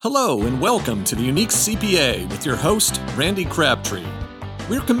Hello and welcome to the Unique CPA with your host, Randy Crabtree.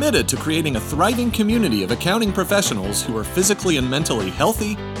 We're committed to creating a thriving community of accounting professionals who are physically and mentally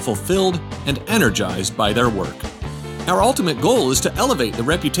healthy, fulfilled, and energized by their work. Our ultimate goal is to elevate the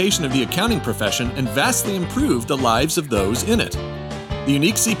reputation of the accounting profession and vastly improve the lives of those in it. The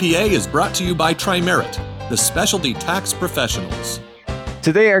Unique CPA is brought to you by Trimerit, the specialty tax professionals.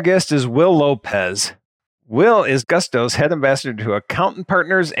 Today, our guest is Will Lopez. Will is Gusto's head ambassador to accountant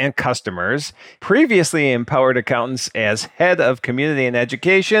partners and customers, previously empowered accountants as head of community and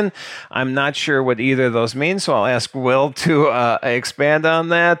education. I'm not sure what either of those mean, so I'll ask Will to expand on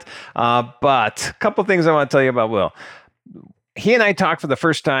that. But a couple things I want to tell you about Will. He and I talked for the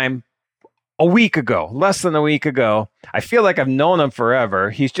first time a week ago, less than a week ago. I feel like I've known him forever.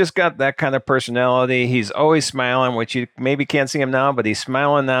 He's just got that kind of personality. He's always smiling, which you maybe can't see him now, but he's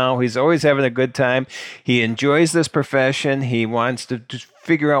smiling now. He's always having a good time. He enjoys this profession. He wants to just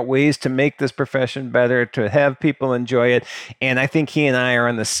figure out ways to make this profession better, to have people enjoy it. And I think he and I are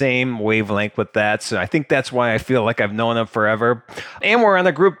on the same wavelength with that. So I think that's why I feel like I've known him forever. And we're on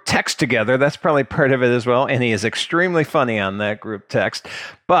a group text together. That's probably part of it as well. And he is extremely funny on that group text.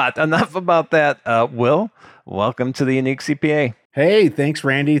 But enough about that. Will, welcome to the Unique CPA. Hey, thanks,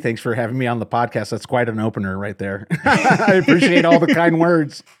 Randy. Thanks for having me on the podcast. That's quite an opener right there. I appreciate all the kind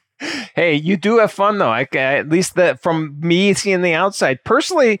words. Hey, you do have fun, though. At least that from me seeing the outside.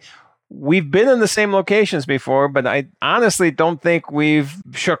 Personally, we've been in the same locations before, but I honestly don't think we've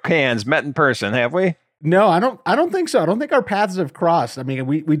shook hands, met in person, have we? No, I don't think so. I don't think our paths have crossed. I mean,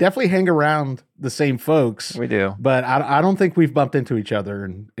 we definitely hang around the same folks. We do. But I don't think we've bumped into each other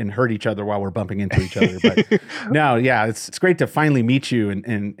and hurt each other while we're bumping into each other. But no, yeah, it's great to finally meet you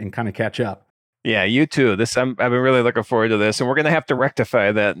and kind of catch up. Yeah, you too. I've been really looking forward to this, and we're going to have to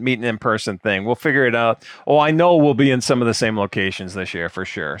rectify that meeting in person thing. We'll figure it out. Oh, I know we'll be in some of the same locations this year for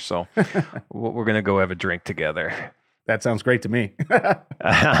sure. So we're going to go have a drink together. That sounds great to me.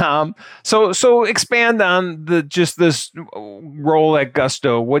 So expand on this role at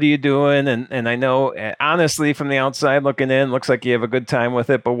Gusto. What are you doing? And I know, honestly, from the outside looking in, looks like you have a good time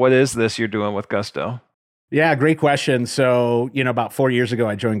with it. But what is this you're doing with Gusto? Yeah, great question. So, about 4 years ago,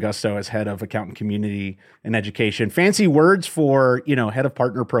 I joined Gusto as head of accountant community and education. Fancy words for, head of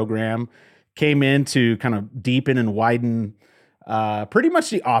partner program. Came in to kind of deepen and widen pretty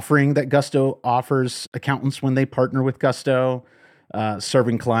much the offering that Gusto offers accountants when they partner with Gusto,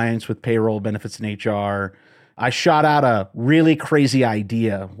 serving clients with payroll, benefits, and HR. I shot out a really crazy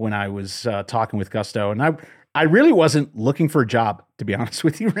idea when I was talking with Gusto, and I really wasn't looking for a job, to be honest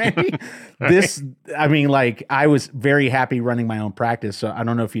with you, Randy. I was very happy running my own practice. So I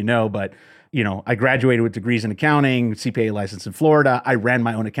don't know if you know, but, I graduated with degrees in accounting, CPA license in Florida. I ran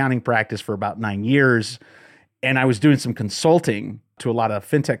my own accounting practice for about 9 years, and I was doing some consulting to a lot of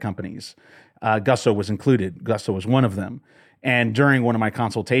fintech companies. Gusto was included. Gusto was one of them. And during one of my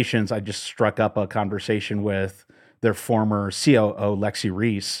consultations, I just struck up a conversation with their former COO, Lexi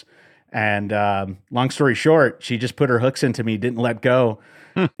Reese. And long story short, she just put her hooks into me, didn't let go.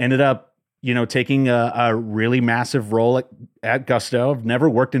 Ended up, taking a really massive role at Gusto. I've never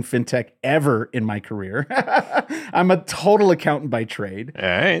worked in fintech ever in my career. I'm a total accountant by trade. All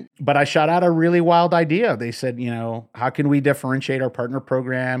right. But I shot out a really wild idea. They said, how can we differentiate our partner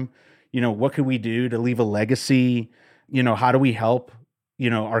program? What can we do to leave a legacy? How do we help,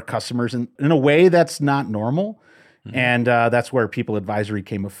 our customers in a way that's not normal? Mm-hmm. And that's where People Advisory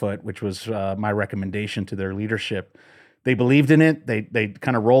came afoot, which was my recommendation to their leadership. They believed in it. They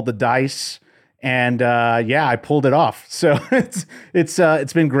kind of rolled the dice, and I pulled it off. So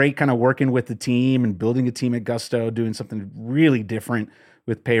it's been great, kind of working with the team and building a team at Gusto, doing something really different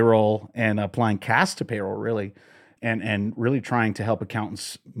with payroll and applying CAS to payroll, really, and really trying to help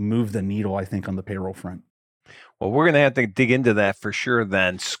accountants move the needle, I think, on the payroll front. Well, we're going to have to dig into that for sure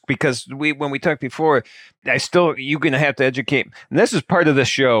then, because when we talked before, you're going to have to educate. And this is part of the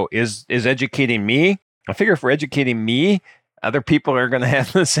show is educating me. I figure if we're educating me, other people are going to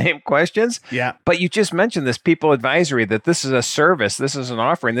have the same questions. Yeah. But you just mentioned this People Advisory, that this is a service, this is an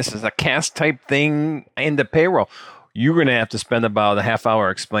offering, this is a CAS type thing into payroll. You're going to have to spend about a half hour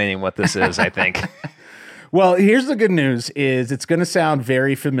explaining what this is, I think. Well, here's the good news is it's going to sound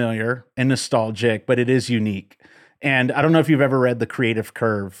very familiar and nostalgic, but it is unique. And I don't know if you've ever read The Creative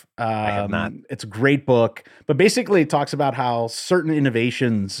Curve. I have not. It's a great book, but basically it talks about how certain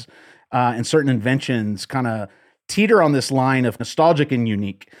innovations and certain inventions kind of teeter on this line of nostalgic and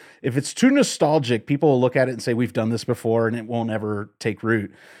unique. If it's too nostalgic, people will look at it and say, we've done this before, and it won't ever take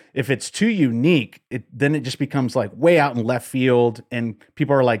root. If it's too unique, then it just becomes like way out in left field, and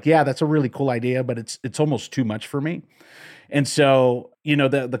people are like, yeah, that's a really cool idea, but it's almost too much for me. And so,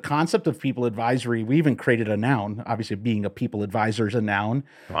 the concept of people advisory, we even created a noun. Obviously, being a people advisor is a noun.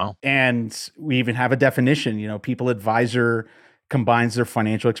 Wow. And we even have a definition. People advisor combines their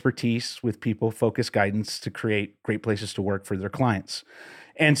financial expertise with people-focused guidance to create great places to work for their clients.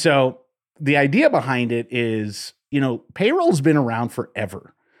 And so the idea behind it is, payroll's been around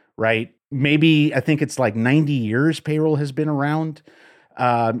forever, right? Maybe I think it's like 90 years payroll has been around.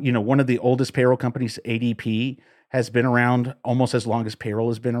 One of the oldest payroll companies, ADP, has been around almost as long as payroll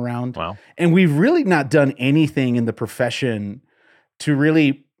has been around. Wow. And we've really not done anything in the profession to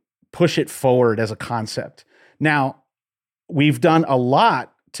really push it forward as a concept. Now, we've done a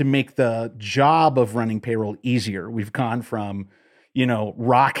lot to make the job of running payroll easier. We've gone from,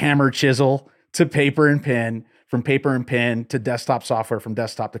 rock, hammer, chisel to paper and pen, from paper and pen to desktop software, from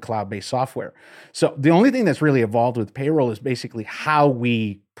desktop to cloud-based software. So the only thing that's really evolved with payroll is basically how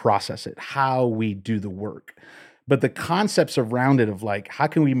we process it, how we do the work. But the concepts around it of like, how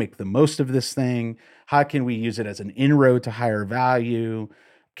can we make the most of this thing? How can we use it as an inroad to higher value?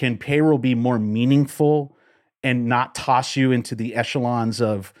 Can payroll be more meaningful and not toss you into the echelons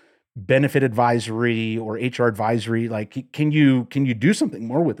of benefit advisory or HR advisory? Like, can you do something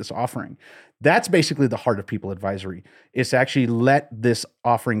more with this offering? That's basically the heart of people advisory, is to actually let this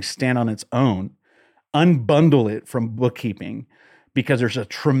offering stand on its own, unbundle it from bookkeeping, because there's a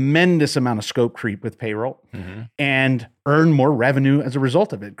tremendous amount of scope creep with payroll, and earn more revenue as a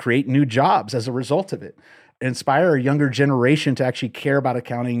result of it, create new jobs as a result of it, inspire a younger generation to actually care about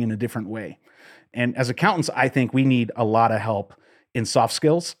accounting in a different way. And as accountants, I think we need a lot of help in soft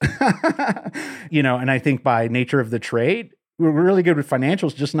skills. And I think by nature of the trade, we're really good with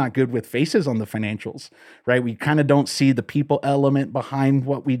financials, just not good with faces on the financials, right? We kind of don't see the people element behind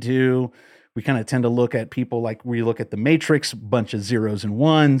what we do. We kind of tend to look at people like we look at the matrix, bunch of zeros and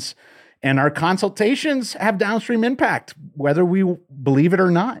ones, and our consultations have downstream impact, whether we believe it or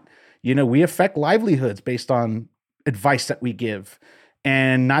not. We affect livelihoods based on advice that we give.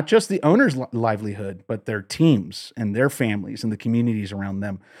 And not just the owner's livelihood, but their teams and their families and the communities around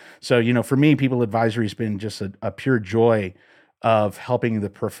them. So, for me, people advisory has been just a pure joy of helping the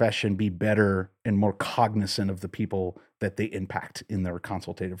profession be better and more cognizant of the people that they impact in their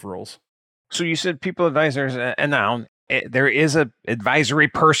consultative roles. So you said people advisors, a noun. There is a advisory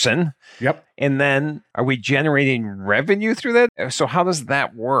person. Yep. And then are we generating revenue through that? So how does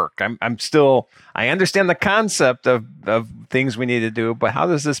that work? I understand the concept of things we need to do, but how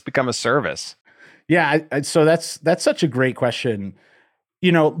does this become a service? Yeah. So that's such a great question.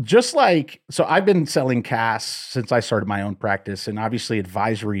 So I've been selling CAS since I started my own practice, and obviously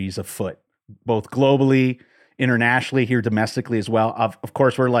advisory is afoot, both globally, internationally, here domestically as well. Of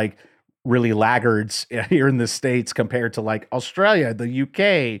course, we're like really laggards here in the States compared to like Australia, the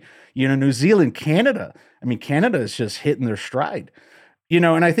UK, New Zealand, Canada. I mean, Canada is just hitting their stride,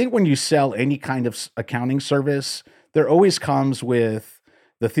 and I think when you sell any kind of accounting service, there always comes with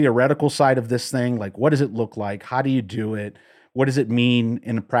the theoretical side of this thing. Like, what does it look like? How do you do it? What does it mean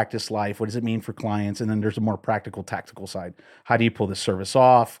in a practice life? What does it mean for clients? And then there's a more practical, tactical side. How do you pull the service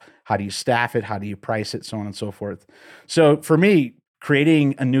off? How do you staff it? How do you price it? So on and so forth. So for me,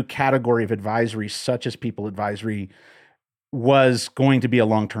 creating a new category of advisory, such as people advisory, was going to be a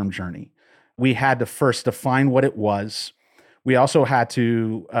long-term journey. We had to first define what it was. We also had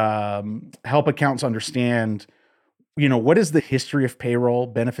to help accountants understand, what is the history of payroll,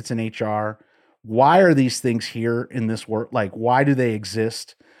 benefits, and HR? Why are these things here in this work? Like, why do they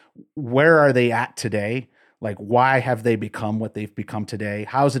exist? Where are they at today? Like, why have they become what they've become today?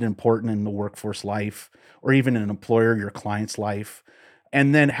 How is it important in the workforce life, or even an employer, your client's life?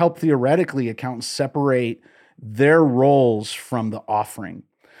 And then help theoretically accountants separate their roles from the offering.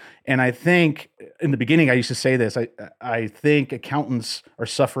 And I think in the beginning, I used to say this, I think accountants are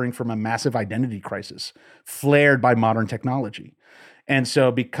suffering from a massive identity crisis flared by modern technology. And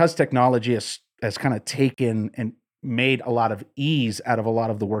so because technology has kind of taken and made a lot of ease out of a lot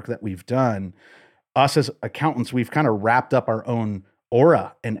of the work that we've done, us as accountants, we've kind of wrapped up our own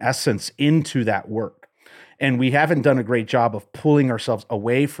aura and essence into that work. And we haven't done a great job of pulling ourselves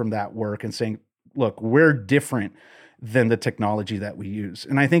away from that work and saying, look, we're different than the technology that we use.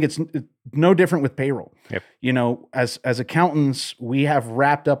 And I think it's no different with payroll. Yep. As accountants, we have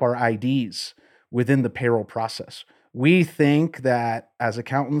wrapped up our IDs within the payroll process. We think that as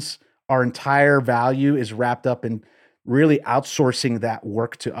accountants, our entire value is wrapped up in really outsourcing that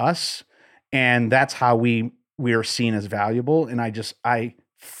work to us. And that's how we are seen as valuable. And I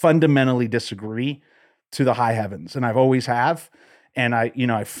fundamentally disagree to the high heavens. And I've always have. And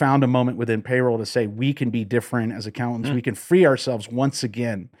I found a moment within payroll to say, we can be different as accountants. We can free ourselves once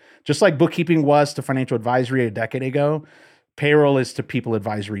again, just like bookkeeping was to financial advisory a decade ago. Payroll is to people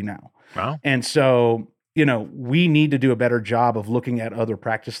advisory now. Wow. And so, we need to do a better job of looking at other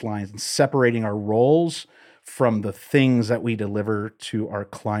practice lines and separating our roles from the things that we deliver to our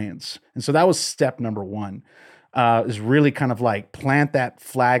clients. And so that was step number one, is really kind of like plant that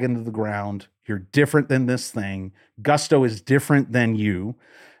flag into the ground. You're different than this thing. Gusto is different than you.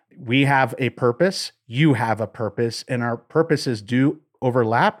 We have a purpose. You have a purpose, and our purposes do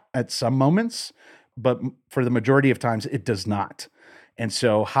overlap at some moments, but for the majority of times it does not. And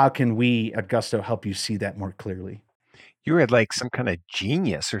so how can we at Gusto help you see that more clearly? You were like some kind of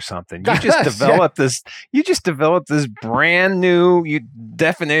genius or something. You just developed this brand new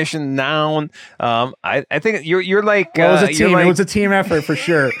definition noun. I think you're like, it was a team. It was a team effort for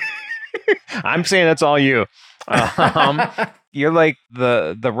sure. I'm saying that's all you. You're like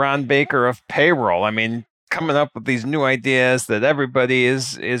the Ron Baker of payroll. I mean, coming up with these new ideas that everybody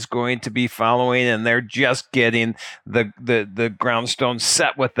is going to be following, and they're just getting the groundstone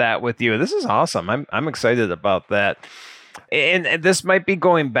set with that with you. This is awesome. I'm excited about that. And this might be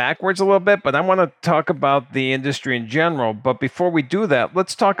going backwards a little bit, but I want to talk about the industry in general. But before we do that,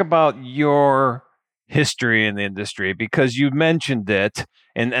 let's talk about your history in the industry, because you mentioned it,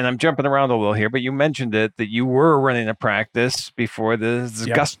 and I'm jumping around a little here, but you mentioned it, that you were running a practice before this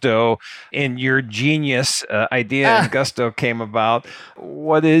Gusto, and your genius idea in Gusto came about.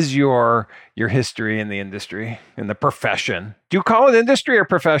 What is your history in the industry, in the profession? Do you call it industry or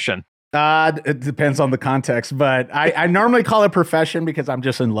profession? It depends on the context, but I normally call it profession because I'm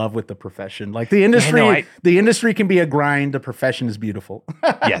just in love with the profession. Like the industry, the industry can be a grind. The profession is beautiful.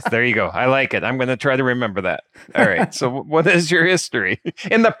 Yes, there you go. I like it. I'm going to try to remember that. All right. So what is your history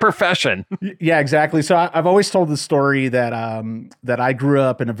in the profession? Yeah, exactly. So I've always told the story that I grew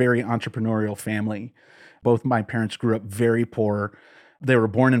up in a very entrepreneurial family. Both my parents grew up very poor. They were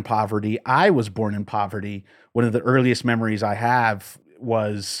born in poverty. I was born in poverty. One of the earliest memories I have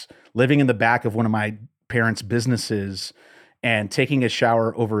was living in the back of one of my parents' businesses and taking a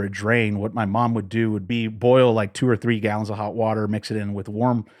shower over a drain. What my mom would do would be boil like 2 or 3 gallons of hot water, mix it in with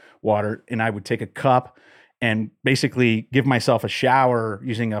warm water, and I would take a cup and basically give myself a shower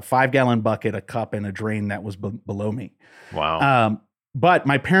using a 5-gallon bucket, a cup, and a drain that was below me. Wow. But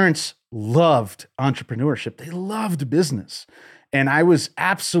my parents loved entrepreneurship. They loved business. And I was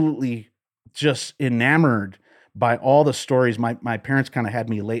absolutely just enamored by all the stories. My parents kind of had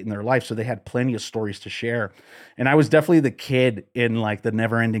me late in their life, so they had plenty of stories to share. And I was definitely the kid in like the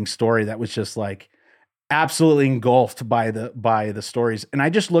never ending story that was just like absolutely engulfed by the stories. And I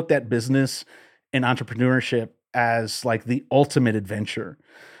just looked at business and entrepreneurship as like the ultimate adventure,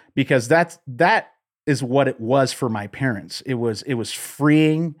 because that is what it was for my parents. It was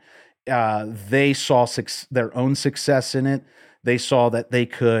freeing. They saw their own success in it. They saw that they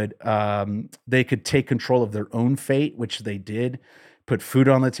could take control of their own fate, which they did, put food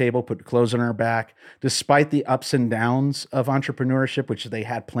on the table, put clothes on our back. Despite the ups and downs of entrepreneurship, which they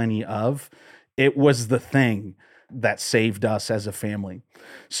had plenty of, it was the thing that saved us as a family.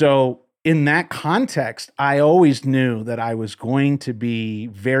 So in that context, I always knew that I was going to be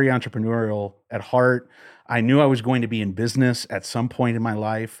very entrepreneurial at heart. I knew I was going to be in business at some point in my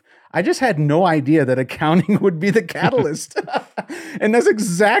life. I just had no idea that accounting would be the catalyst. And that's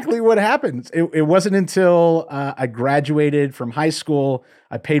exactly what happened. It wasn't until I graduated from high school,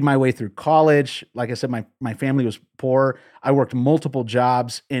 I paid my way through college. Like I said, my family was poor. I worked multiple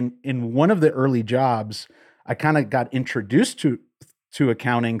jobs. In one of the early jobs, I kind of got introduced to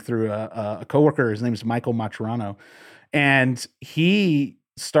accounting through a coworker. His name is Michael Maturano. And he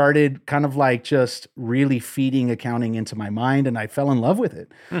started kind of like just really feeding accounting into my mind, and I fell in love with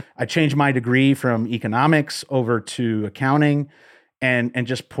it. I changed my degree from economics over to accounting and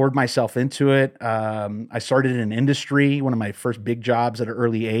just poured myself into it. I started in industry. One of my first big jobs at an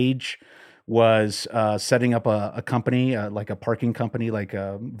early age was setting up a company, like a parking company, like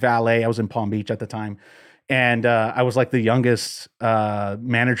a valet. I was in Palm Beach at the time. And I was like the youngest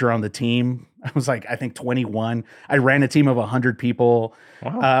manager on the team. I was like, I think 21. I ran a team of 100 people.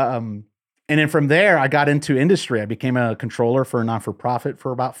 Wow. And then from there, I got into industry. I became a controller for a non-for-profit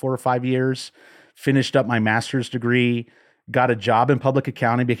for about 4 or 5 years, finished up my master's degree, got a job in public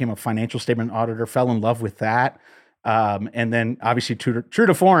accounting, became a financial statement auditor, fell in love with that. And then obviously true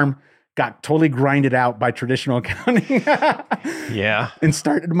to form, got totally grinded out by traditional accounting. Yeah. And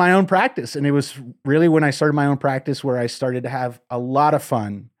started my own practice. And it was really when I started my own practice where I started to have a lot of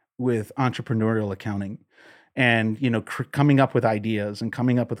fun with entrepreneurial accounting and, coming up with ideas and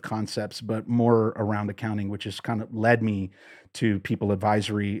coming up with concepts, but more around accounting, which has kind of led me to people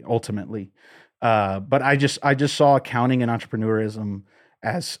advisory ultimately. But I just saw accounting and entrepreneurism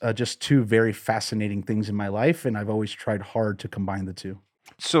as just two very fascinating things in my life. And I've always tried hard to combine the two.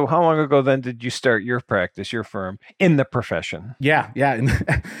 So how long ago then did you start your practice, your firm in the profession? Yeah.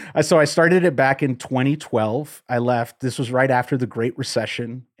 So I started it back in 2012. I left. This was right after the Great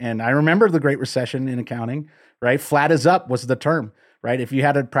Recession. And I remember the Great Recession in accounting, right? Flat as up was the term, right? If you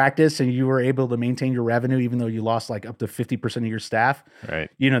had a practice and you were able to maintain your revenue, even though you lost like up to 50% of your staff, right?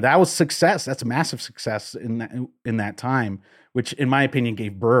 That was success. That's a massive success in that time, which in my opinion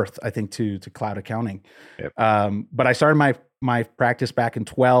gave birth, I think, to cloud accounting. Yep. But I started my practice back in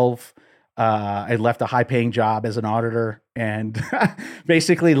 12. I left a high paying job as an auditor and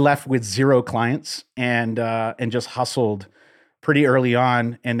basically left with 0 clients and just hustled pretty early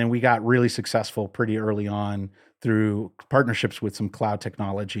on. And then we got really successful pretty early on through partnerships with some cloud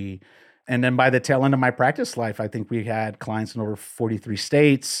technology. And then by the tail end of my practice life, I think we had clients in over 43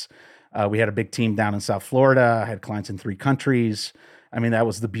 states. We had a big team down in South Florida. I had clients in 3 countries. I mean, that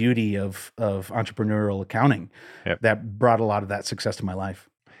was the beauty of entrepreneurial accounting. Yep. That brought a lot of that success to my life.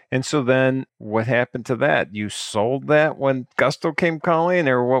 And so then what happened to that? You sold that when Gusto came calling,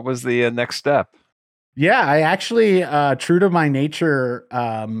 or what was the next step? Yeah, I actually, true to my nature,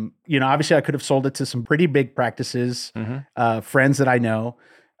 obviously I could have sold it to some pretty big practices, friends that I know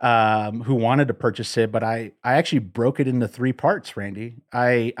who wanted to purchase it, but I actually broke it into 3 parts, Randy.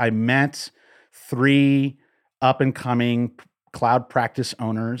 I met 3 up and coming cloud practice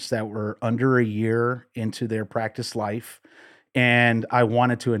owners that were under a year into their practice life, and I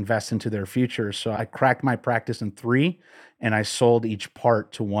wanted to invest into their future. So I cracked my practice in 3, and I sold each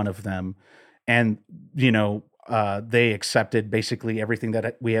part to one of them. And, they accepted basically everything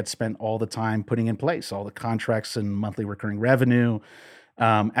that we had spent all the time putting in place, all the contracts and monthly recurring revenue.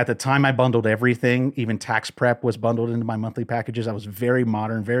 At the time, I bundled everything. Even tax prep was bundled into my monthly packages. I was very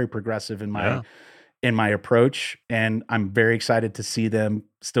modern, very progressive in my approach. And I'm very excited to see them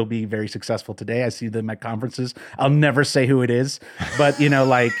still be very successful today. I see them at conferences. I'll never say who it is, but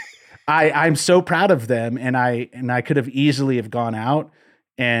I'm so proud of them. And I could have easily have gone out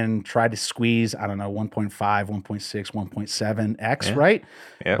and tried to squeeze, 1.5, 1.6, 1.7x, right?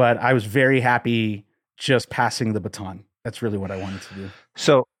 Yep. But I was very happy just passing the baton. That's really what I wanted to do.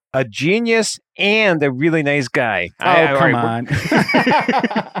 So a genius and a really nice guy. Come on.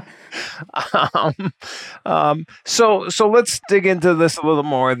 So let's dig into this a little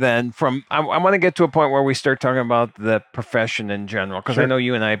more then. I want to get to a point where we start talking about the profession in general, because I know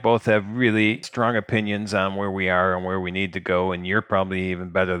you and I both have really strong opinions on where we are and where we need to go, and you're probably even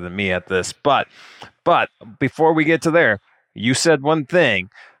better than me at this. But before we get to there, you said one thing.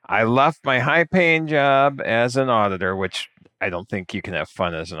 I left my high-paying job as an auditor, which I don't think you can have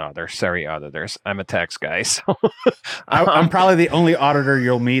fun as an auditor. Sorry, auditors. I'm a tax guy. So I'm probably the only auditor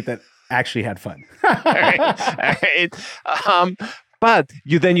you'll meet that actually had fun. All right. But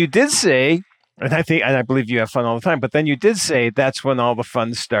you did say, and I believe you have fun all the time, but then you did say that's when all the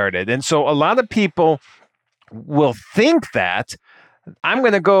fun started. And so a lot of people will think that I'm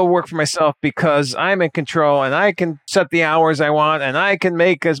going to go work for myself because I'm in control and I can set the hours I want and I can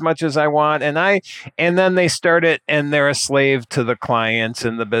make as much as I want. And then they start it and they're a slave to the clients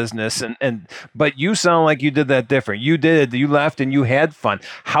and the business. But you sound like you did that different. You left and you had fun.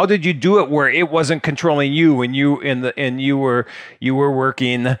 How did you do it where it wasn't controlling you and you were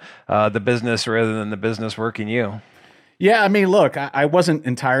working the business rather than the business working you? Yeah, I mean, look, I wasn't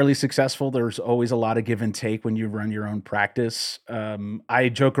entirely successful. There's always a lot of give and take when you run your own practice. I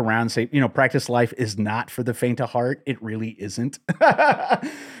joke around and say, practice life is not for the faint of heart. It really isn't.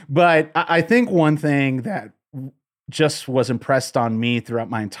 But I think one thing that just was impressed on me throughout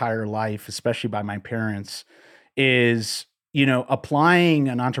my entire life, especially by my parents, is, applying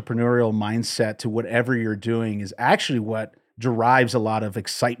an entrepreneurial mindset to whatever you're doing is actually what derives a lot of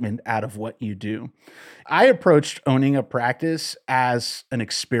excitement out of what you do. I approached owning a practice as an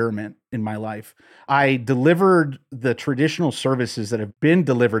experiment in my life. I delivered the traditional services that have been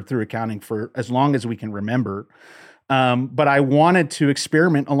delivered through accounting for as long as we can remember. But I wanted to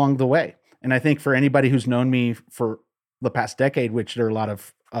experiment along the way. And I think for anybody who's known me for the past decade, which there are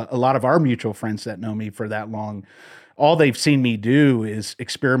a lot of our mutual friends that know me for that long, all they've seen me do is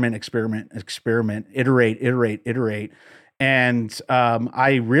experiment, iterate. And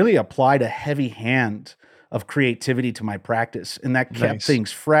I really applied a heavy hand of creativity to my practice. And that kept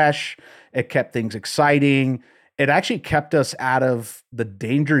things fresh. It kept things exciting. It actually kept us out of the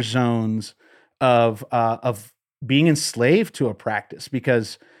danger zones of being enslaved to a practice.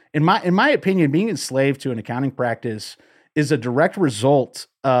 Because in my opinion, being enslaved to an accounting practice is a direct result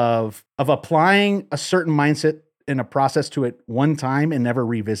of applying a certain mindset and a process to it one time and never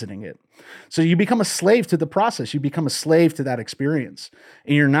revisiting it. So you become a slave to the process. You become a slave to that experience,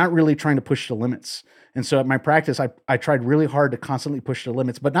 and you're not really trying to push the limits. And so at my practice, I tried really hard to constantly push the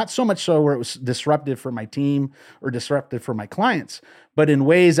limits, but not so much so where it was disruptive for my team or disruptive for my clients, but in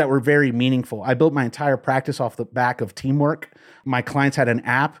ways that were very meaningful. I built my entire practice off the back of teamwork. My clients had an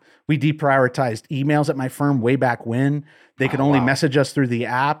app. We deprioritized emails at my firm way back when. They could only message us through the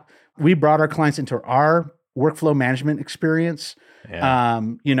app. We brought our clients into our workflow management experience. Yeah.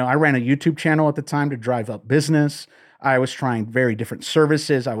 I ran a YouTube channel at the time to drive up business. I was trying very different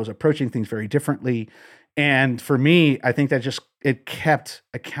services. I was approaching things very differently. And for me, I think that it kept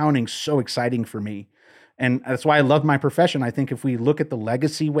accounting so exciting for me. And that's why I love my profession. I think if we look at the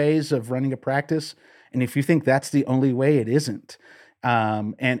legacy ways of running a practice, and if you think that's the only way, it isn't.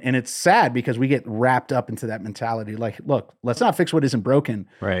 And it's sad because we get wrapped up into that mentality. Like, look, let's not fix what isn't broken.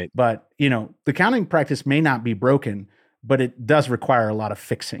 Right. But, the accounting practice may not be broken, but it does require a lot of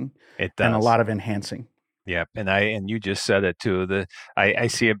fixing. It does. And a lot of enhancing. Yep. And you just said it too. I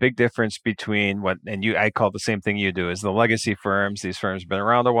see a big difference between I call the same thing you do is the legacy firms. These firms have been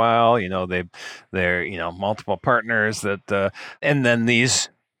around a while, they're multiple partners and then these,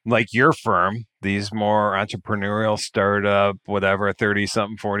 like your firm, these more entrepreneurial startup, whatever,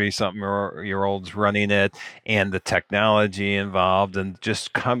 30-something, 40-something year olds running it, and the technology involved, and just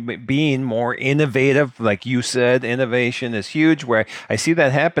being more innovative. Like you said, innovation is huge, where I see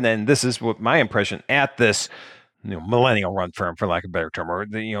that happen. And this is what my impression at this millennial run firm, for lack of a better term, or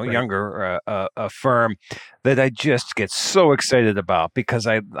right. Younger a firm that I just get so excited about, because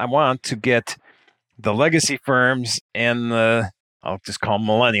I want to get the legacy firms and I'll just call them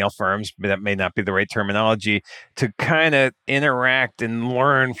millennial firms, but that may not be the right terminology, to kind of interact and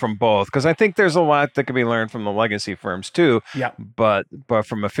learn from both. Because I think there's a lot that can be learned from the legacy firms too. Yeah. But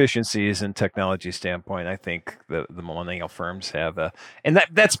from efficiencies and technology standpoint, I think the millennial firms have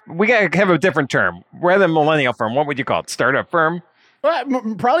we got to have a different term. Rather than millennial firm, what would you call it? Startup firm? Well,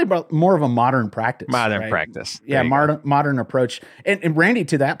 probably more of a modern practice. Modern practice. Yeah, modern approach. And Randy,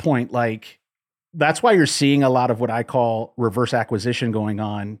 to that point, that's why you're seeing a lot of what I call reverse acquisition going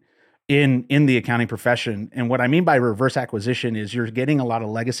on in the accounting profession. And what I mean by reverse acquisition is you're getting a lot of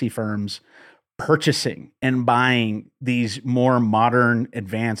legacy firms purchasing and buying these more modern,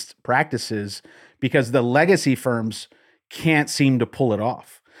 advanced practices because the legacy firms can't seem to pull it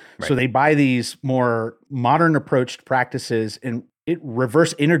off. Right. So they buy these more modern approached practices and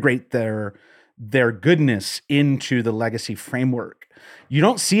reverse integrate their goodness into the legacy framework. You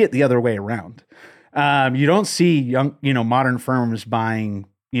don't see it the other way around. You don't see young, modern firms buying,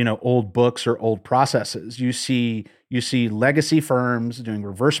 old books or old processes. You see legacy firms doing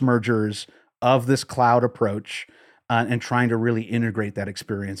reverse mergers of this cloud approach and trying to really integrate that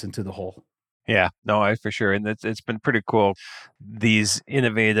experience into the whole. Yeah, no, for sure. And it's been pretty cool. These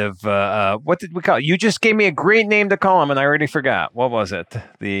innovative, what did we call it? You just gave me a great name to call them and I already forgot. What was it?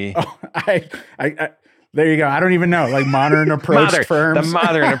 There you go. I don't even know. Like modern approach firms. The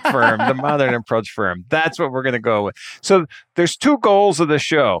modern approach firm. That's what we're going to go with. So there's two goals of the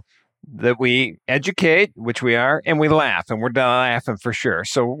show: that we educate, which we are, and we laugh, and we're done laughing for sure.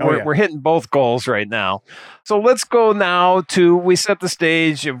 So we're hitting both goals right now. So let's go now to, we set the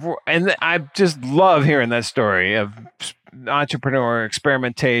stage, and I just love hearing that story of entrepreneur,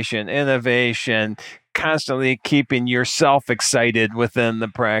 experimentation, innovation, constantly keeping yourself excited within the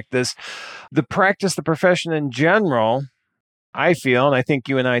practice. The profession in general, I feel, and I think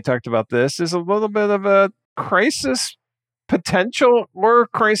you and I talked about this, is a little bit of a crisis potential or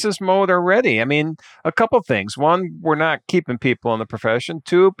crisis mode already. I mean, a couple things. One, we're not keeping people in the profession.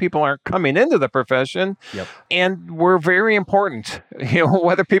 Two, people aren't coming into the profession. Yep. And we're very important,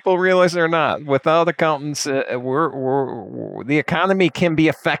 whether people realize it or not. Without accountants, the economy can be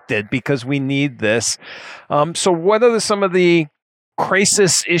affected because we need this. So what are some of the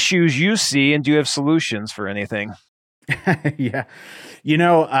crisis issues you see, and do you have solutions for anything? Yeah.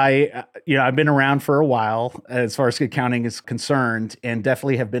 I've been around for a while as far as accounting is concerned, and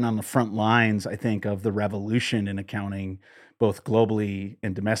definitely have been on the front lines, I think, of the revolution in accounting, both globally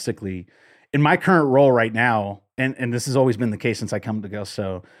and domestically. In my current role right now, and this has always been the case since I come to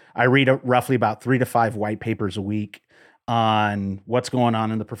Gusto, I read roughly about 3 to 5 white papers a week on what's going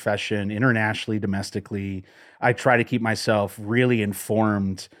on in the profession, internationally, domestically. I try to keep myself really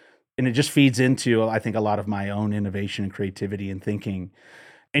informed, and it just feeds into, I think, a lot of my own innovation and creativity and thinking.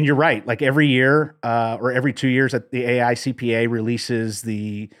 And you're right, like every year or every 2 years, the AICPA releases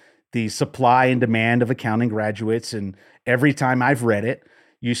the supply and demand of accounting graduates. And every time I've read it,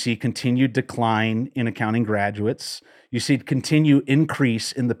 you see continued decline in accounting graduates. You see continued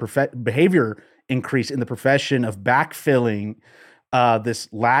increase in the behavior increase in the profession of backfilling this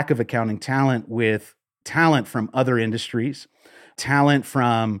lack of accounting talent with talent from other industries, talent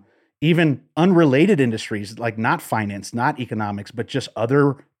from even unrelated industries, like not finance, not economics, but just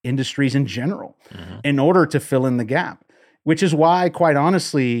other industries in general, in order to fill in the gap. Which is why, quite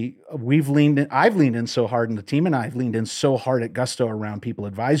honestly, I've leaned in so hard, and the team and I have leaned in so hard at Gusto around people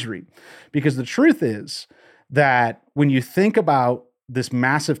advisory. Because the truth is that when you think about this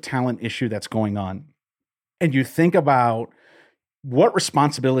massive talent issue that's going on, and you think about what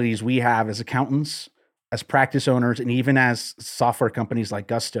responsibilities we have as accountants, as practice owners, and even as software companies like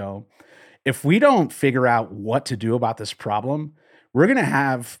Gusto, if we don't figure out what to do about this problem, we're going to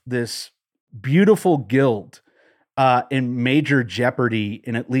have this beautiful guild in major jeopardy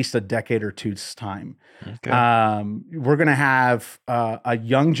in at least a decade or two's time. Okay. We're going to have a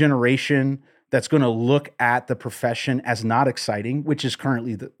young generation that's going to look at the profession as not exciting, which is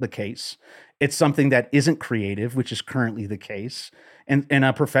currently the case. It's something that isn't creative, which is currently the case, and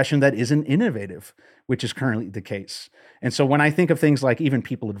a profession that isn't innovative, which is currently the case. And so when I think of things like even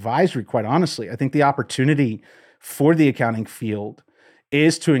people advisory, quite honestly, I think the opportunity for the accounting field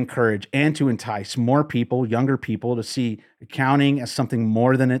is to encourage and to entice more people, younger people, to see accounting as something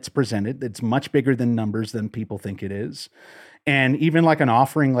more than it's presented. It's much bigger than numbers than people think it is. And even like an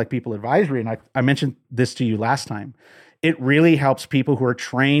offering like People Advisory, and I mentioned this to you last time, it really helps people who are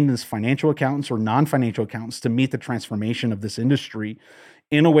trained as financial accountants or non-financial accountants to meet the transformation of this industry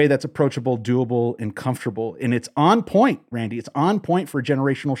in a way that's approachable, doable, and comfortable. And it's on point, Randy. It's on point for a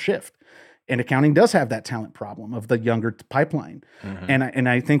generational shift. And accounting does have that talent problem of the younger pipeline. And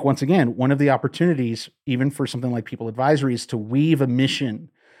I think, once again, one of the opportunities, even for something like People Advisory, is to weave a mission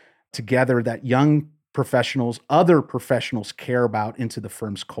together that young professionals, other professionals care about into the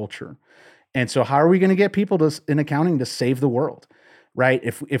firm's culture. And so how are we going to get people in accounting to save the world, right?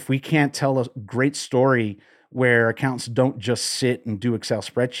 If we can't tell a great story where accountants don't just sit and do Excel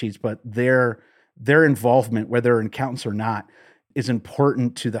spreadsheets, but their involvement, whether they're accountants or not, is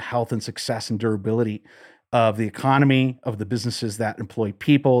important to the health and success and durability of the economy, of the businesses that employ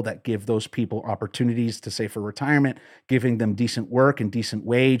people, that give those people opportunities to save for retirement, giving them decent work and decent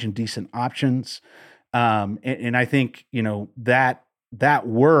wage and decent options. And I think, that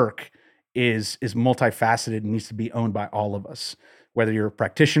work is multifaceted and needs to be owned by all of us, whether you're a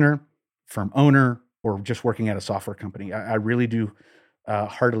practitioner, firm owner, or just working at a software company. I really do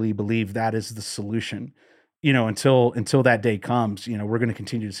heartily believe that is the solution. Until that day comes, we're going to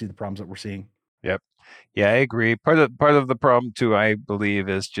continue to see the problems that we're seeing. Yep. Yeah, I agree. Part of the problem too, I believe,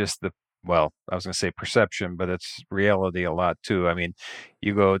 is just well, I was going to say perception, but it's reality a lot too. I mean,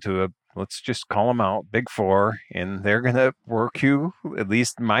 you go to let's just call them out, Big Four, and they're going to work you, at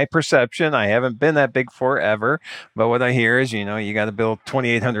least my perception. I haven't been at Big Four ever, but what I hear is, you got to bill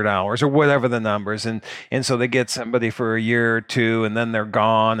 2,800 hours or whatever the numbers. And so they get somebody for a year or two and then they're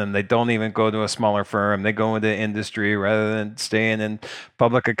gone and they don't even go to a smaller firm. They go into industry rather than staying in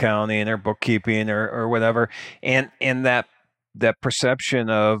public accounting or bookkeeping or whatever. And that perception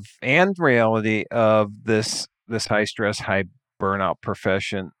of and reality of this high stress, high burnout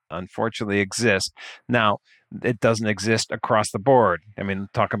profession unfortunately exists. Now, it doesn't exist across the board. I mean,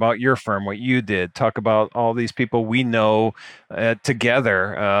 talk about your firm, what you did. Talk about all these people we know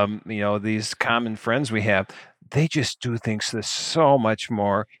together. These common friends we have. They just do things that's so much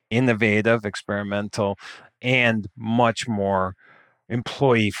more innovative, experimental, and much more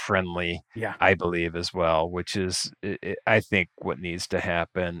employee friendly, I believe, as well, which is, I think, what needs to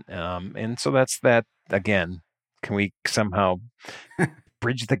happen. And so that's that. Again, can we somehow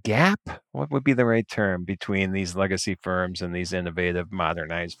bridge the gap? What would be the right term between these legacy firms and these innovative,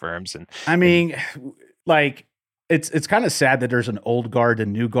 modernized firms? And I mean, it's kind of sad that there's an old guard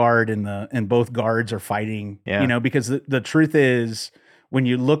and new guard, and both guards are fighting. Because the truth is, when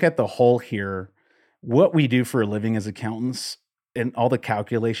you look at the whole here, what we do for a living as accountants and all the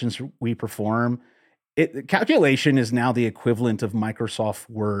calculations we perform, calculation is now the equivalent of Microsoft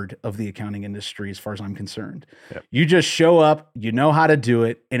Word of the accounting industry, as far as I'm concerned. Yep. You just show up, you know how to do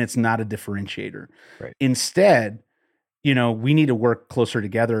it, and it's not a differentiator. Right. Instead, we need to work closer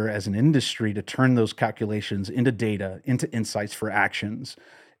together as an industry to turn those calculations into data, into insights for actions,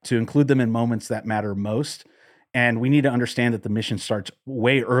 to include them in moments that matter most. And we need to understand that the mission starts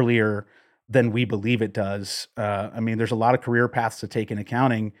way earlier than we believe it does. There's a lot of career paths to take in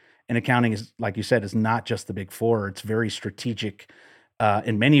accounting. And accounting is, like you said, is not just the Big Four. It's very strategic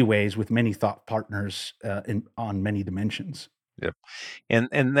in many ways, with many thought partners on many dimensions. Yep.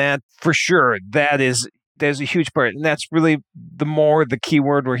 And that, for sure, that is there's a huge part, and that's really the key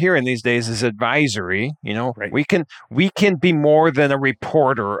word we're hearing these days is advisory. Right. We can be more than a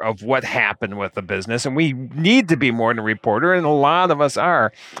reporter of what happened with the business, and we need to be more than a reporter, and a lot of us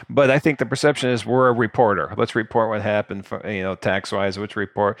are. But I think the perception is we're a reporter. Let's report what happened, tax wise. Let's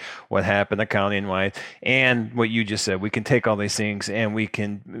report what happened accounting wise, and what you just said. We can take all these things and we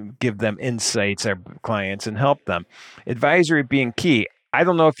can give them insights, our clients, and help them. Advisory being key. I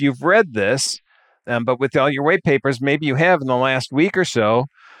don't know if you've read this. But with all your white papers, maybe you have in the last week or so,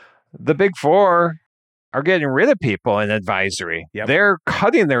 the Big Four are getting rid of people in advisory. Yep. They're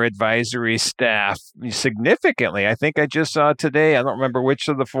cutting their advisory staff significantly. I think I just saw today, I don't remember which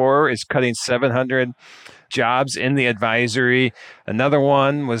of the four, is cutting 700 jobs in the advisory. Another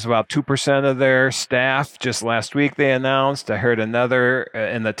one was about 2% of their staff. Just last week they announced. I heard another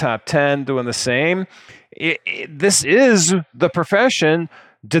in the top 10 doing the same. This is the profession.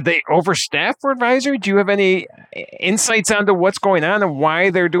 Did they overstaff for advisory? Do you have any insights onto what's going on and why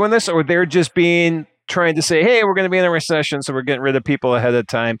they're doing this? Or they're just trying to say, hey, we're going to be in a recession, so we're getting rid of people ahead of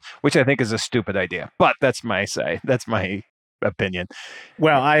time, which I think is a stupid idea. But that's my side. That's my opinion.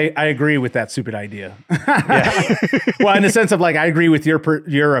 Well, I agree with that stupid idea. Yeah. Well, in the sense of I agree with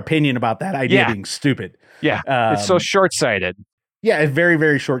your opinion about that idea being stupid. Yeah. It's so short-sighted. Yeah, it's very,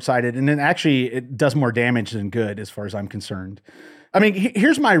 very short-sighted. And then actually it does more damage than good as far as I'm concerned. I mean,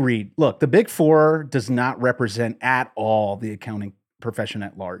 here's my read. Look, the Big Four does not represent at all the accounting profession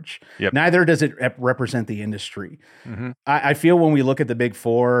at large. Yep. Neither does it represent the industry. Mm-hmm. I feel when we look at the Big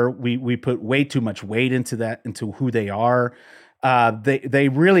Four, we put way too much weight into who they are. They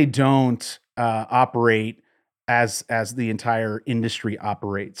really don't operate as the entire industry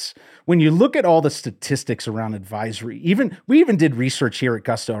operates. When you look at all the statistics around advisory, we even did research here at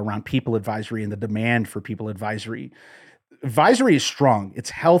Gusto around people advisory and the demand for people advisory. Advisory is strong. It's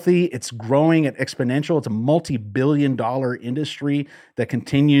healthy. It's growing at exponential. It's a multi-billion-dollar industry that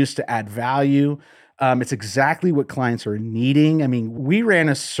continues to add value. It's exactly what clients are needing. I mean, we ran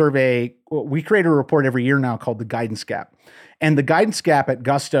a survey. We create a report every year now called the Guidance Gap. And the Guidance Gap at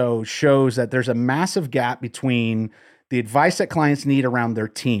Gusto shows that there's a massive gap between the advice that clients need around their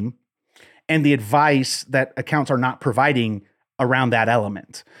team and the advice that accounts are not providing around that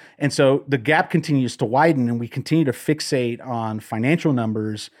element. And so the gap continues to widen, and we continue to fixate on financial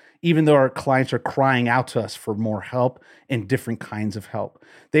numbers, even though our clients are crying out to us for more help and different kinds of help.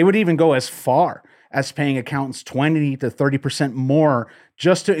 They would even go as far as paying accountants 20 to 30% more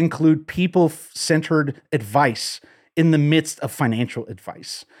just to include people-centered advice in the midst of financial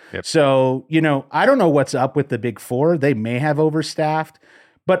advice. Yep. So, I don't know what's up with the Big Four. They may have overstaffed,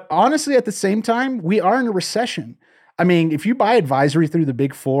 but honestly, at the same time, we are in a recession. I mean, if you buy advisory through the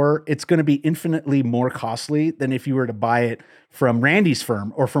Big Four, it's going to be infinitely more costly than if you were to buy it from Randy's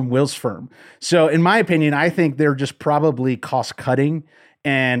firm or from Will's firm. So in my opinion, I think they're just probably cost cutting.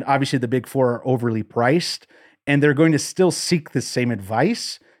 And obviously the Big Four are overly priced, and they're going to still seek the same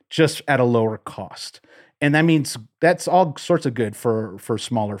advice, just at a lower cost. And that means that's all sorts of good for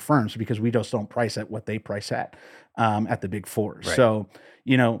smaller firms, because we just don't price at what they price at the Big Four. Right. So,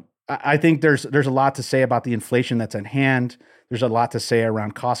 I think there's a lot to say about the inflation that's at hand. There's a lot to say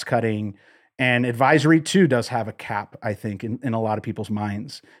around cost cutting, and advisory too does have a cap, I think, in a lot of people's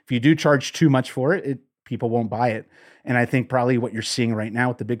minds. If you do charge too much for it, people won't buy it. And I think probably what you're seeing right now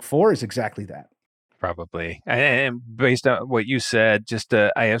with the Big Four is exactly that. Probably. And based on what you said,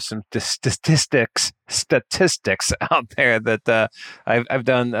 I have some statistics out there that I've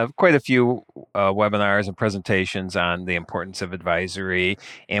done quite a few webinars and presentations on the importance of advisory.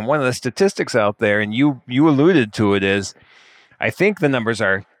 And one of the statistics out there, and you alluded to it, is I think the numbers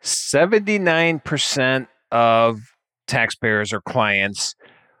are 79% of taxpayers or clients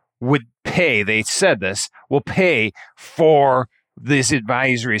would pay, they said this, will pay for these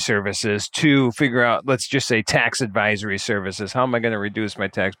advisory services to figure out, let's just say tax advisory services. How am I going to reduce my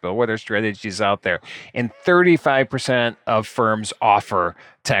tax bill? What are strategies out there? And 35% of firms offer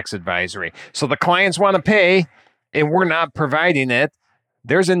tax advisory. So the clients want to pay and we're not providing it.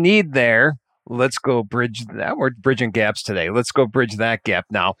 There's a need there. Let's go bridge that. We're bridging gaps today. Let's go bridge that gap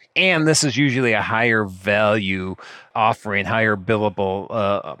now. And this is usually a higher value offering, higher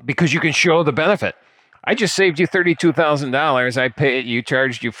billable, because you can show the benefit. I just saved you $32,000. I paid you,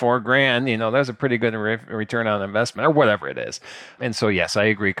 charged you $4,000. That's a pretty good return on investment, or whatever it is. And so, yes, I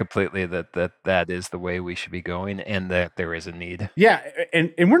agree completely that is the way we should be going, and that there is a need. Yeah,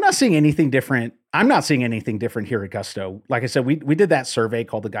 and we're not seeing anything different. I'm not seeing anything different here at Gusto. Like I said, we did that survey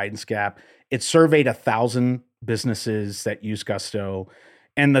called the Guidance Gap. It surveyed 1,000 businesses that use Gusto,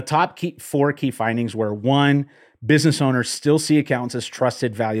 and the top four key findings were: one, business owners still see accountants as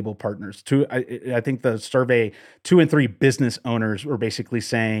trusted, valuable partners. I think the survey, 2 in 3 business owners were basically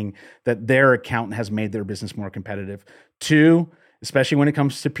saying that their accountant has made their business more competitive. 2, especially when it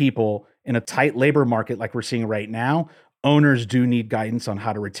comes to people in a tight labor market like we're seeing right now, owners do need guidance on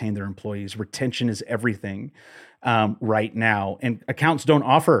how to retain their employees. Retention is everything right now. And accountants don't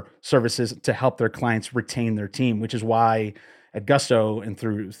offer services to help their clients retain their team, which is why at Gusto and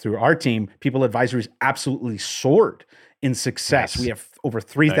through our team, People Advisory's absolutely soared in success. Nice. We have over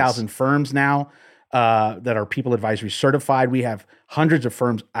 3,000 firms now that are People Advisory certified. We have hundreds of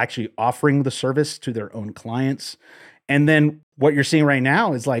firms actually offering the service to their own clients. And then what you're seeing right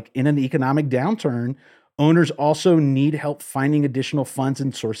now is like in an economic downturn, owners also need help finding additional funds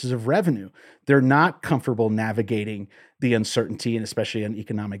and sources of revenue. They're not comfortable navigating the uncertainty, and especially an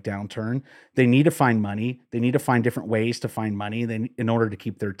economic downturn. They need to find money. They need to find different ways to find money in order to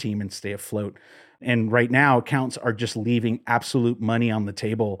keep their team and stay afloat. And right now, accountants are just leaving absolute money on the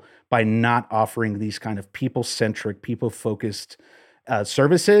table by not offering these kind of people-centric, people-focused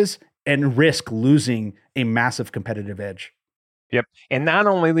services, and risk losing a massive competitive edge. Yep. And not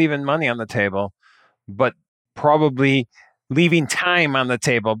only leaving money on the table, but probably leaving time on the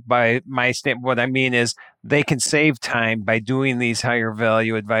table. By my standpoint, what I mean is they can save time by doing these higher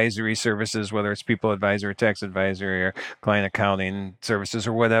value advisory services, whether it's people advisory, tax advisory, or client accounting services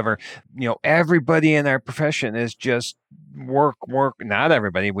or whatever. Everybody in our profession is just work. Not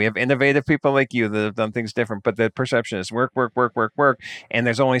everybody. We have innovative people like you that have done things different, but the perception is work. And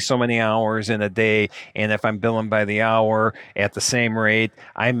there's only so many hours in a day. And if I'm billing by the hour at the same rate,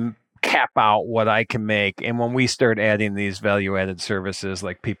 I'm cap out what I can make. And when we start adding these value-added services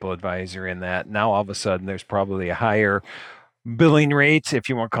like people advisory and that, now all of a sudden there's probably a higher billing rate, if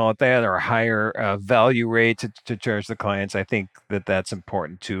you want to call it that, or a higher value rate to charge the clients. I think that's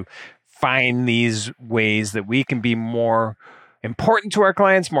important to find these ways that we can be more important to our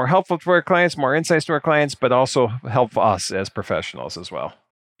clients, more helpful to our clients, more insights to our clients, but also help us as professionals as well.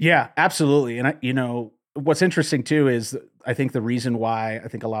 Yeah, absolutely. And what's interesting too is I think the reason why I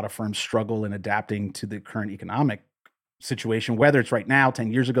think a lot of firms struggle in adapting to the current economic situation, whether it's right now,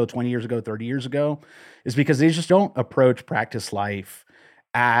 10 years ago, 20 years ago, 30 years ago, is because they just don't approach practice life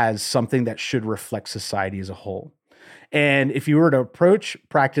as something that should reflect society as a whole. And if you were to approach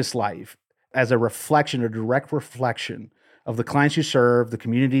practice life as a direct reflection of the clients you serve, the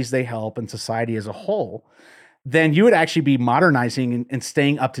communities they help, and society as a whole, then you would actually be modernizing and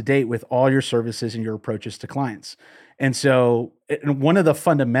staying up to date with all your services and your approaches to clients. And so one of the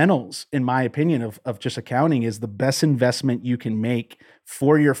fundamentals, in my opinion, of just accounting is the best investment you can make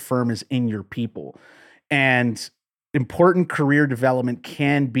for your firm is in your people. And important career development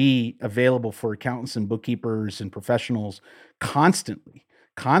can be available for accountants and bookkeepers and professionals constantly.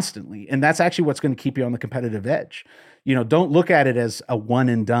 And that's actually what's going to keep you on the competitive edge. Don't look at it as a one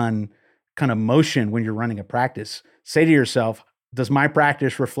and done kind of motion when you're running a practice. Say to yourself, does my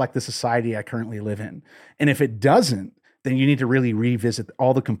practice reflect the society I currently live in? And if it doesn't, then you need to really revisit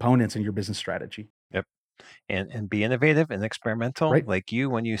all the components in your business strategy. Yep. And be innovative and experimental, right? Like you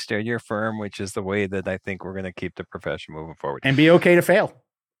when you start your firm, which is the way that I think we're going to keep the profession moving forward. And be okay to fail.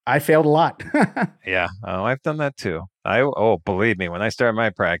 I failed a lot. Yeah. Oh, I've done that too. Believe me, when I started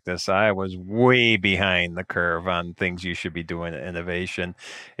my practice, I was way behind the curve on things you should be doing in innovation.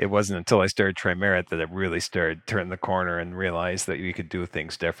 It wasn't until I started Trimerit that it really started turning the corner and realized that you could do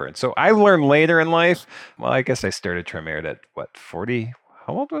things different. So I learned later in life. Well, I guess I started Trimerit at 40.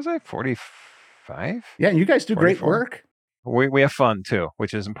 How old was I? 45? Yeah. And you guys do 44. Great work. We have fun too,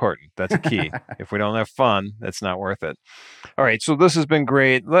 which is important. That's a key. If we don't have fun, that's not worth it. All right. So this has been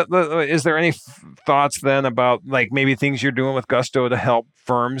great. Is there any thoughts then about like maybe things you're doing with Gusto to help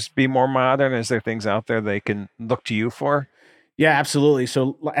firms be more modern? Is there things out there they can look to you for? Yeah, absolutely.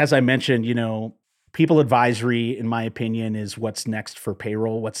 So as I mentioned, people advisory, in my opinion, is what's next for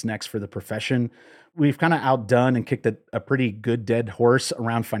payroll, what's next for the profession. We've kind of outdone and kicked a pretty good dead horse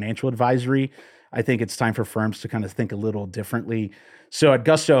around financial advisory. I think it's time for firms to kind of think a little differently. So at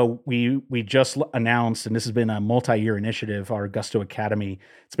Gusto, we just announced, and this has been a multi-year initiative, our Gusto Academy.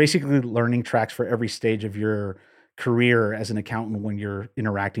 It's basically learning tracks for every stage of your career as an accountant when you're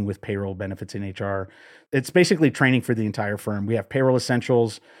interacting with payroll, benefits, and HR. It's basically training for the entire firm. We have Payroll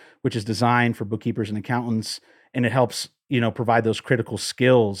Essentials, which is designed for bookkeepers and accountants, and it helps provide those critical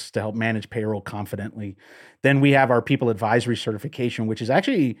skills to help manage payroll confidently. Then we have our People Advisory certification, which is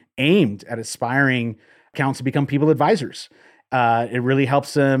actually aimed at aspiring accountants to become people advisors. It really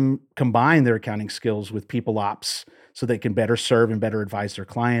helps them combine their accounting skills with people ops so they can better serve and better advise their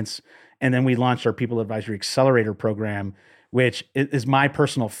clients. And then we launched our People Advisory Accelerator program, which is my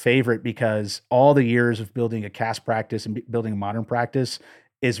personal favorite because all the years of building a CAS practice and building a modern practice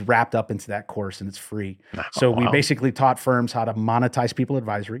is wrapped up into that course, and it's free. So we basically taught firms how to monetize people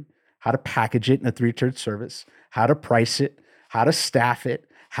advisory, how to package it in a 3-tiered service, how to price it, how to staff it,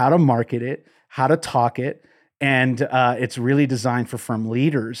 how to market it, how to talk it. And it's really designed for firm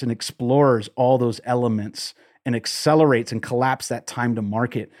leaders and explores all those elements and accelerates and collapse that time to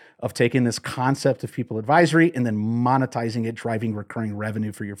market of taking this concept of people advisory and then monetizing it, driving recurring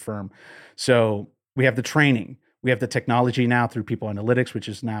revenue for your firm. So we have the training. We have the technology now through People Analytics, which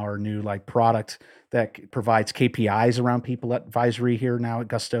is now our new product that provides KPIs around people advisory here now at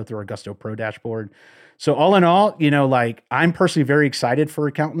Gusto through our Gusto Pro dashboard. So all in all, I'm personally very excited for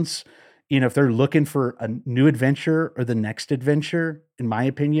accountants. If they're looking for a new adventure or the next adventure, in my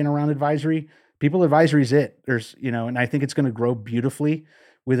opinion, around advisory, people advisory is it. There's, and I think it's going to grow beautifully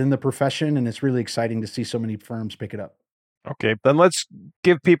within the profession. And it's really exciting to see so many firms pick it up. Okay, then let's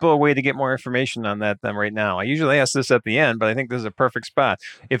give people a way to get more information on that then right now. I usually ask this at the end, but I think this is a perfect spot.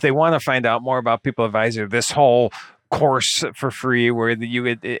 If they want to find out more about People Advisor, this whole course for free where you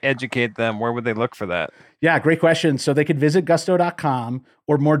would educate them, where would they look for that? Yeah, great question. So they could visit gusto.com,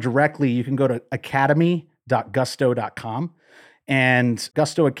 or more directly, you can go to academy.gusto.com. And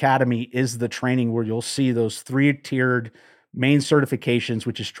Gusto Academy is the training where you'll see those 3-tiered main certifications,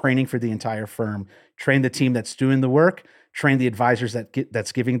 which is training for the entire firm, train the team that's doing the work, train the advisors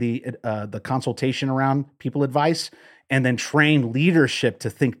that's giving the consultation around people advice, and then train leadership to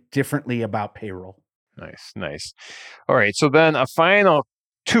think differently about payroll. Nice. All right. So then a final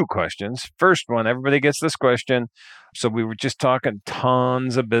 2 questions. First one, everybody gets this question. So we were just talking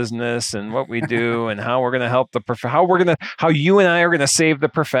tons of business and what we do and how we're going to help how you and I are going to save the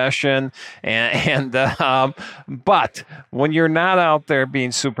profession. But when you're not out there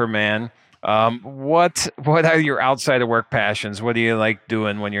being Superman, what are your outside of work passions? What do you like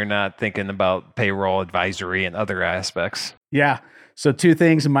doing when you're not thinking about payroll advisory and other aspects? Yeah. So 2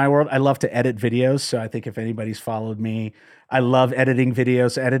 things in my world. I love to edit videos. So I think if anybody's followed me, I love editing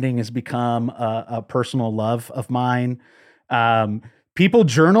videos. Editing has become a personal love of mine. People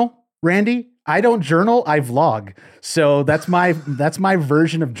journal, Randy. I don't journal, I vlog. So that's my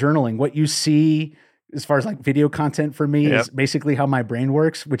version of journaling. What you see as far as video content for me is basically how my brain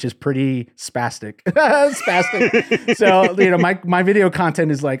works, which is pretty spastic. So, my video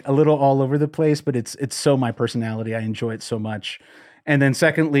content is a little all over the place, but it's so my personality. I enjoy it so much. And then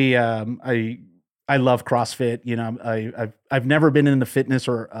secondly, I love CrossFit. I've never been into fitness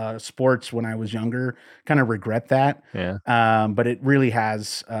or sports when I was younger. Kind of regret that. Yeah. But it really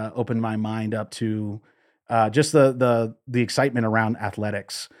has opened my mind up to just the excitement around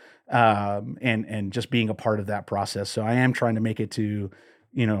athletics. And just being a part of that process. So I am trying to make it to,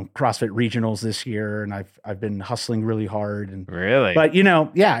 CrossFit regionals this year, and I've been hustling really hard. And really, but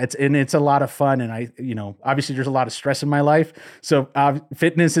it's a lot of fun, and obviously there's a lot of stress in my life. So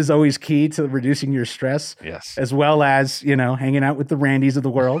fitness is always key to reducing your stress. Yes, as well as hanging out with the Randys of the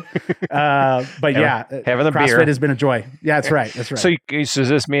world. But having a CrossFit beer has been a joy. Yeah, that's right. That's right. So does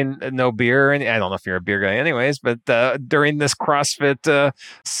this mean no beer? And I don't know if you're a beer guy, anyways. But during this CrossFit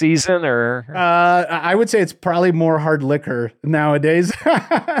season, or I would say it's probably more hard liquor nowadays.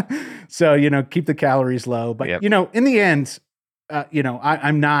 So, keep the calories low. But, in the end,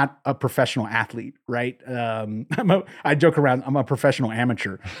 I'm not a professional athlete, right? I joke around, I'm a professional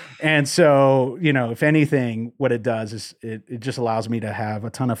amateur. And so, if anything, what it does is it just allows me to have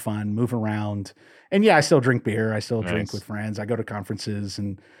a ton of fun, move around. And I still drink beer. I still drink with friends. I go to conferences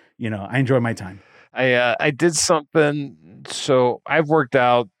and, I enjoy my time. I did something. So I've worked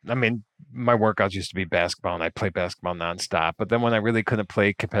out. I mean, my workouts used to be basketball, and I play basketball nonstop. But then when I really couldn't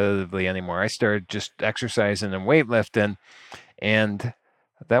play competitively anymore, I started just exercising and weightlifting. And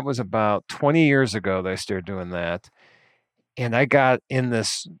that was about 20 years ago that I started doing that. And I got in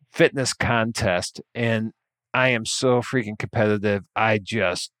this fitness contest, and I am so freaking competitive.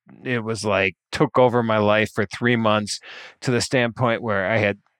 It was took over my life for 3 months, to the standpoint where I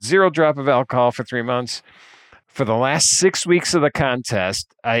had 0 drop of alcohol for 3 months. For the last 6 weeks of the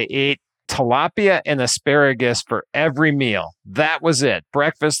contest, I ate tilapia and asparagus for every meal. That was it.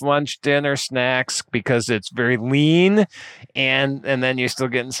 Breakfast, lunch, dinner, snacks, because it's very lean, and then you're still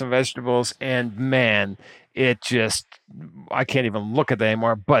getting some vegetables. And man, I can't even look at that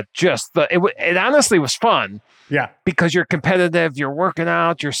anymore. But it honestly was fun. Yeah, because you're competitive, you're working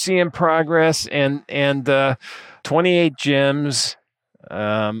out, you're seeing progress, and 28 gyms.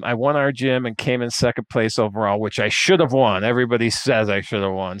 I won our gym and came in second place overall, which I should have won. Everybody says I should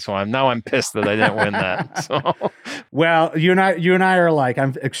have won, so I'm pissed that I didn't win that. So, well, you and I are alike.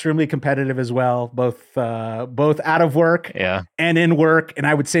 I'm extremely competitive as well, both out of work and in work. And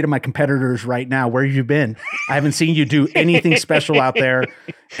I would say to my competitors right now, where have you been? I haven't seen you do anything special out there,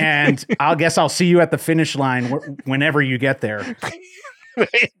 and I'll see you at the finish line whenever you get there. There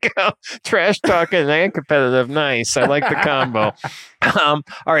you go. Trash talking and competitive. Nice. I like the combo. All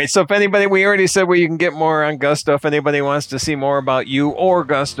right. So we already said where you can get more on Gusto. If anybody wants to see more about you or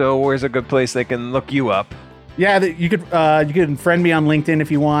Gusto, where's a good place they can look you up? Yeah, you can friend me on LinkedIn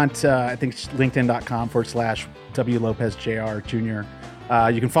if you want. I think it's linkedin.com/W Lopez Jr. Jr.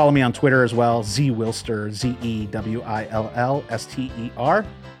 You can follow me on Twitter as well. Zwillster, ZEWILLSTER.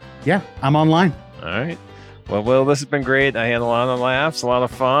 Yeah, I'm online. All right. Well, Will, this has been great. I had a lot of laughs, a lot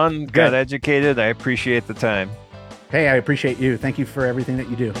of fun, got educated. I appreciate the time. Hey, I appreciate you. Thank you for everything that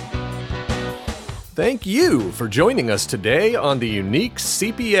you do. Thank you for joining us today on The Unique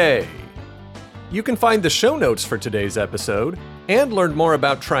CPA. You can find the show notes for today's episode and learn more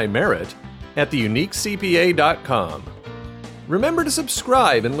about TriMerit at theuniquecpa.com. Remember to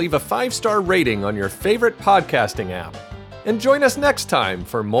subscribe and leave a 5-star rating on your favorite podcasting app. And join us next time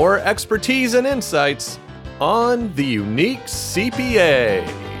for more expertise and insights on The Unique CPA.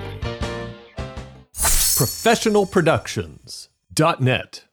 ProfessionalProductions.net